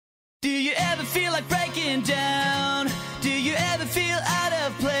Do you ever feel like breaking down? Do you ever feel out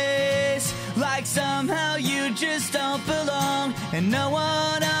of place? Like somehow you just don't belong and no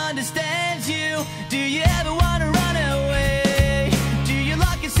one understands you? Do you ever want to run away? Do you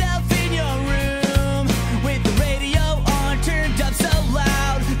lock yourself in your room with the radio on turned up so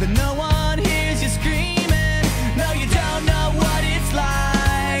loud that no one hears you screaming? No, you don't know what it's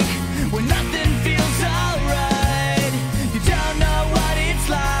like when nothing feels alright. You don't know what it's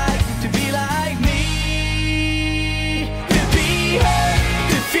like to be like me. To be hurt,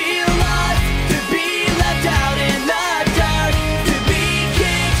 to feel lost, to be left out in the dark, to be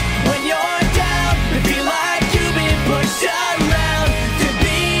kicked when you're down, to feel like you've been pushed around, to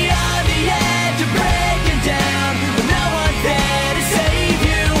be on the edge of breaking down, but no one's there to save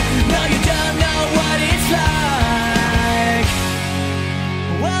you. No, you don't know what it's like.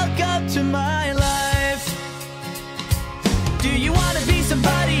 Welcome to my life. Do you want to be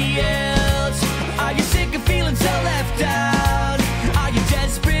somebody else? Are you sick of feeling so left out? Are you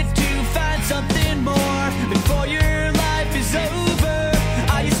desperate to find something more before your life is over?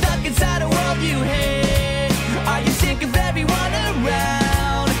 Are you stuck inside a world you hate? Are you sick of everyone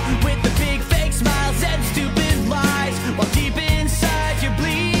around with the big fake smiles and stupid lies while deep inside you're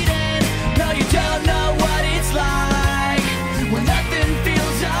bleeding? No, you don't know what it's like when nothing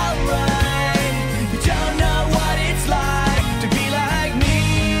feels alright. You don't know what it's like to be like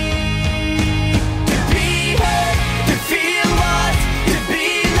me. To be hurt, to feel lost, to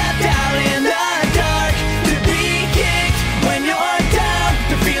be left out in the dark, to be kicked when you're down,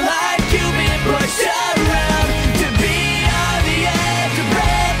 to feel like you've been pushed around, to be on the edge of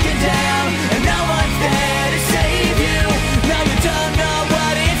breaking down and no one's there to save you. No, you don't know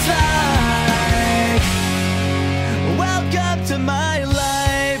what it's like. Welcome to my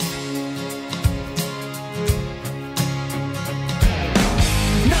life.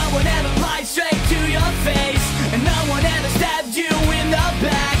 No one ever lied straight to your face, and no one ever stabbed you in the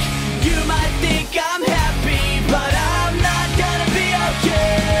back. You might think I'm happy, but I'm not gonna be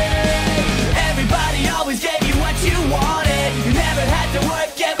okay. Everybody always gave you what you wanted. You never had to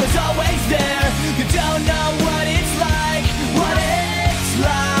work, it was always there. You don't know what it's like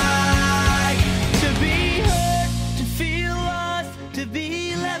to be hurt, to feel lost, to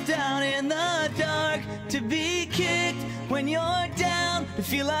be left out in the dark, to be kicked when you're down, to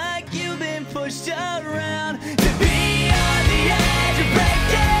feel like you've been pushed around, to be on the edge of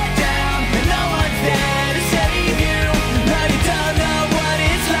breaking down and no one's there to save you. No, you don't know what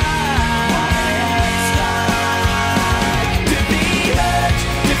it's like to be hurt,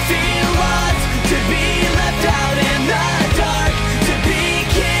 to feel lost, to be left out in the dark, to be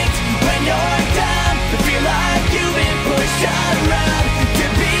kicked when you're down, to feel like you've been pushed around, to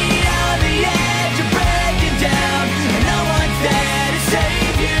be on the edge of breaking down and no one's there to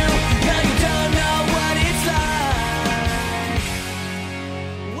save you. No, you don't know what it's like.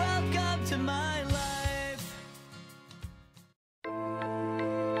 Welcome to my life.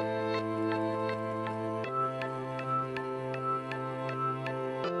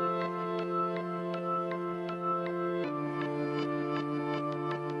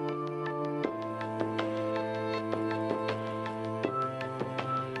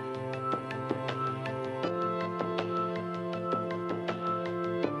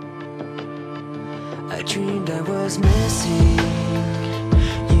 I dreamed I was missing.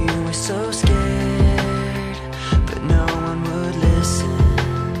 You were so scared, but no one would listen,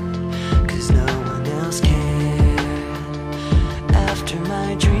 'cause no one else cared. After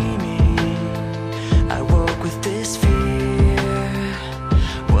my dreaming, I woke with this fear.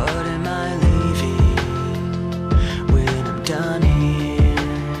 What am I leaving when I'm done here?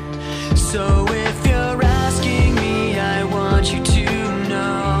 So if you're asking me, I want you to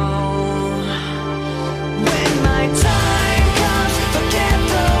know, when my time comes, forget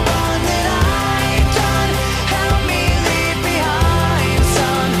the one that I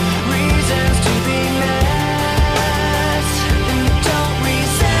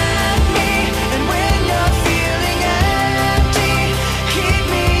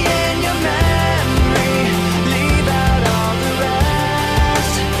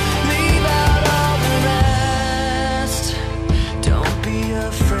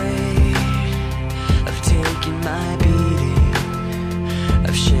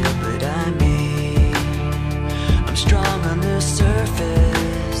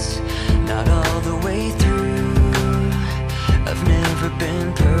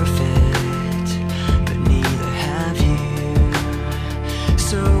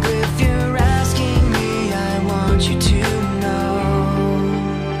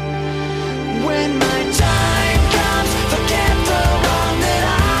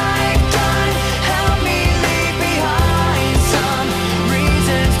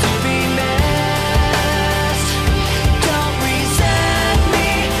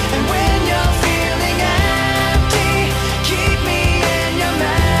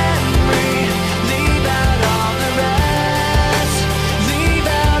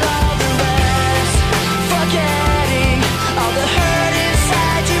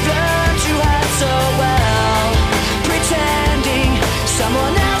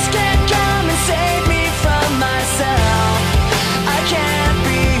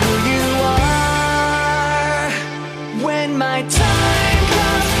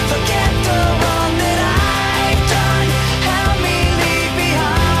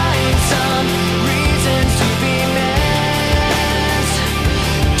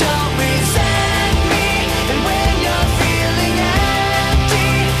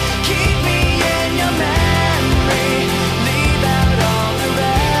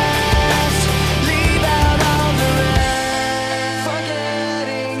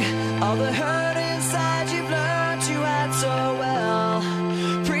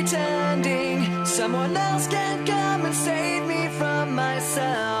someone else can